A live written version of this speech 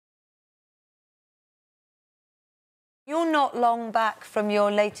You're not long back from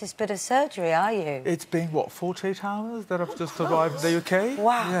your latest bit of surgery, are you? It's been, what, 48 hours that I've just arrived in the UK?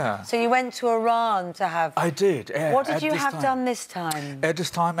 Wow. Yeah. So you went to Iran to have... I did. What did you have done this time? At this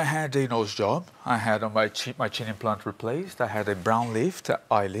time, I had a nose job. I had my chin implant replaced. I had a brown lift,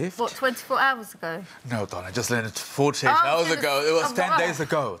 eye lift. What, 24 hours ago? No, Donna, I just learned it 48 hours ago. It was 10 days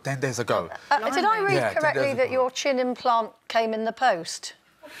ago. 10 days ago. Did I read correctly that your chin implant came in the post?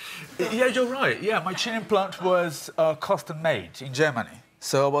 Yeah, you're right. Yeah, my chin implant was custom made in Germany.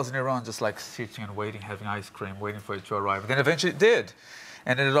 So I was in Iran just like sitting and waiting, having ice cream, waiting for it to arrive. Then eventually it did.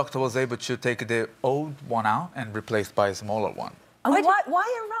 And then the doctor was able to take the old one out and replace by a smaller one. And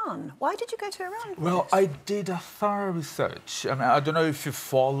why Iran? Why did you go to Iran? Well, I did a thorough research. I mean, I don't know if you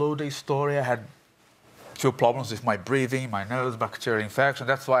followed the story. I had few problems with my breathing, my nose, bacterial infection.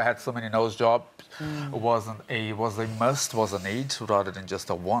 That's why I had so many nose jobs. It was a must, was a need, rather than just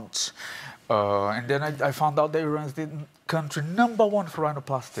a want. And then I found out that Iran is the country #1 for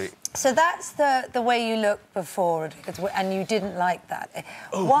rhinoplasty. So that's the way you looked before, and you didn't like that.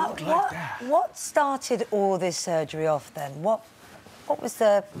 Oh, not like that. What started all this surgery off then? What was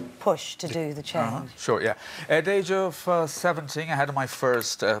the push to do the change? Sure, yeah. At the age of 17, I had my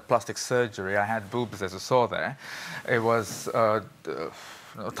first plastic surgery. I had boobs, as you saw there. It was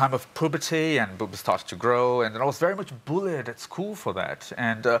time of puberty, and boobs started to grow, and I was very much bullied at school for that.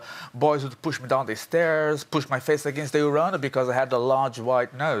 And boys would push me down the stairs, push my face against the urinal because I had a large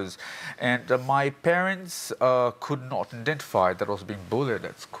white nose. And my parents could not identify that I was being bullied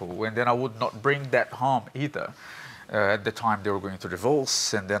at school, and then I would not bring that home either. At the time, they were going through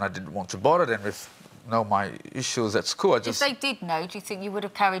divorce, and then I didn't want to bother them with my issues at school. If they did know, do you think you would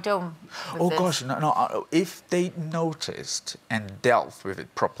have carried on with this? Gosh, no. If they noticed and dealt with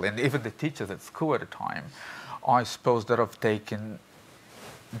it properly, and even the teachers at school at the time, I suppose that I've taken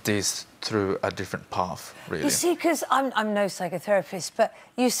this through a different path, really. You see, because I'm no psychotherapist, but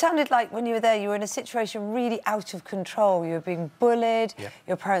you sounded like when you were there, you were in a situation really out of control. You were being bullied,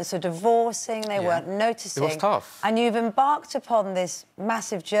 your parents were divorcing, they weren't noticing. It was tough. And you've embarked upon this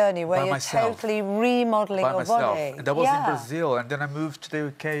massive journey where you're totally remodelling your body. And that was in Brazil, and then I moved to the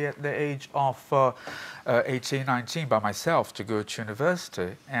UK at the age of 18, 19 by myself to go to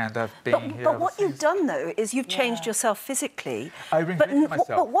university, and I've been here. But what you've done, though, is you've changed yourself physically. I reinvented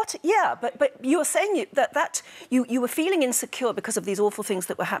myself. But you were saying that you were feeling insecure because of these awful things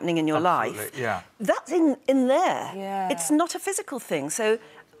that were happening in your life. Yeah. That's in there. Yeah. It's not a physical thing. So,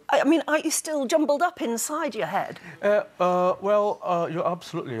 I mean, are you still jumbled up inside your head? You're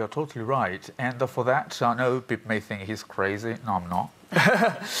totally right. And for that, I know people may think he's crazy. No, I'm not.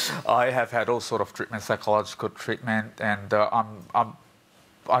 I have had all sort of treatment, psychological treatment, and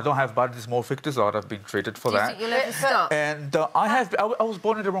I don't have body dysmorphic disorder. I've been treated for that. Do you think you'll ever stop? And I was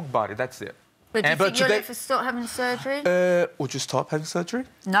born in the wrong body. That's it. But do you think you'll ever stop having surgery? Would you stop having surgery?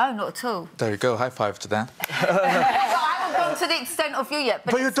 No, not at all. There you go. High five to that. I haven't gone to the extent of you yet.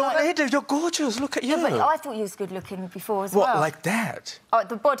 But you don't need it. You're gorgeous. Look at you. Yeah, but I thought you was good looking before as well. What, like that?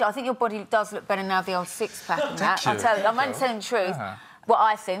 The body. I think your body does look better now. The old six-pack and that. Thank you. I'm only telling the truth. What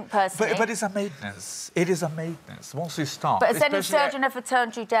I think personally. But it's a maintenance. It is a maintenance. Once you start. But has any surgeon ever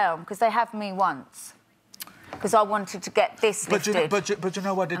turned you down? Because they have me once. Because I wanted to get this lifted. But you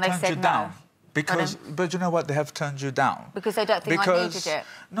know what? They turned you down. But you know what? They have turned you down. Because they don't think I needed it.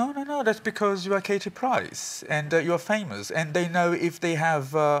 No. That's because you are Katie Price and you are famous, and they know if they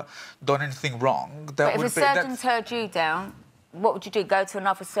have done anything wrong, that would be. But if a surgeon turned you down, what would you do? Go to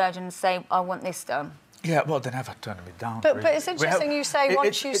another surgeon and say, "I want this done." Yeah, well, they never turned me down. But it's interesting you say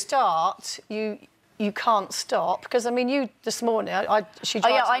once you start, you can't stop, because I mean, you this morning, she. Oh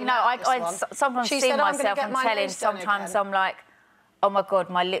yeah, I know. I sometimes see myself on telly. Sometimes I'm like, oh my God,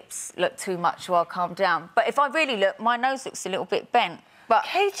 my lips look too much, so I'll calm down. But if I really look, my nose looks a little bit bent. But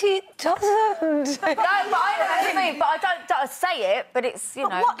Katie doesn't. No, but I know what you mean. But I don't say it. But it's you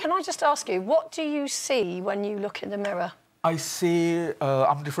know. What can I just ask you? What do you see when you look in the mirror? I see,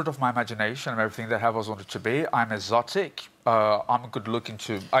 I'm the fruit of my imagination and everything that I always wanted to be. I'm exotic. I'm good looking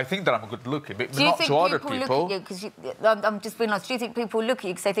too. I think that I'm good looking, but not to other people. Look at you, I'm just being honest. Do you think people look at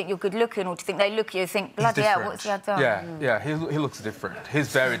you because they think you're good looking, or do you think they look at you and think, bloody hell, what's that done? Yeah, he looks different. He's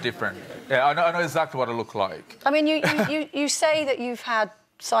very different. Yeah, I know exactly what I look like. I mean, you say that you've had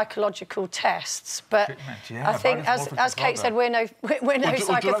psychological tests, but I think, as Kate said, we're no psychotherapists.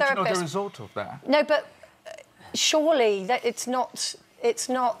 Would you like to know the result of that? No, but surely that it's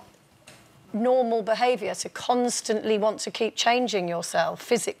not normal behaviour to constantly want to keep changing yourself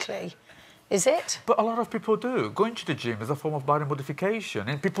physically. Is it? But a lot of people do. Going to the gym is a form of body modification,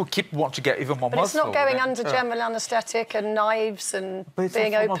 and people want to get even more muscle. But it's not going under general anaesthetic and knives and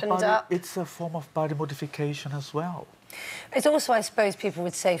being opened up. It's a form of body modification as well. It's also, I suppose, people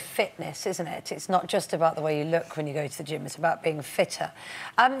would say fitness, isn't it? It's not just about the way you look when you go to the gym, it's about being fitter.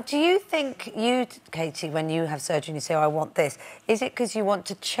 Do you think Katie, when you have surgery and you say, oh, I want this, is it because you want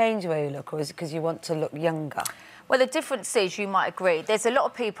to change the way you look, or is it because you want to look younger? Well, the difference is, you might agree, there's a lot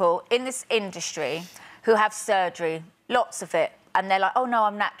of people in this industry who have surgery, lots of it, and they're like, oh, no,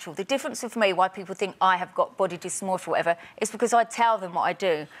 I'm natural. The difference with me, why people think I have got body dysmorphia or whatever, is because I tell them what I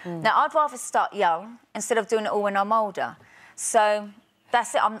do. Now, I'd rather start young instead of doing it all when I'm older. So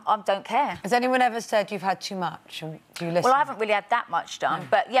that's it, I don't care. Has anyone ever said you've had too much? Do you listen? Well, I haven't really had that much done,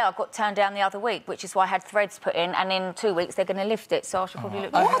 but yeah, I got turned down the other week, which is why I had threads put in, and in 2 weeks they're going to lift it, so I should probably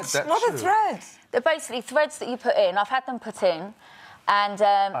look... What are threads? They're basically threads that you put in. I've had them put in, and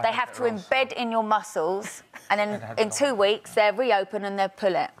they have to embed in your muscles, and then in 2 weeks they're reopen and they'll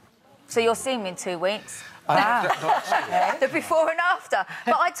pull it. So you'll see me in 2 weeks. The before and after.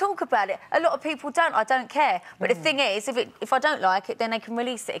 But I talk about it. A lot of people don't. I don't care. But the thing is, if I don't like it, then they can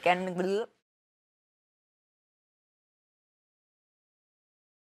release it again.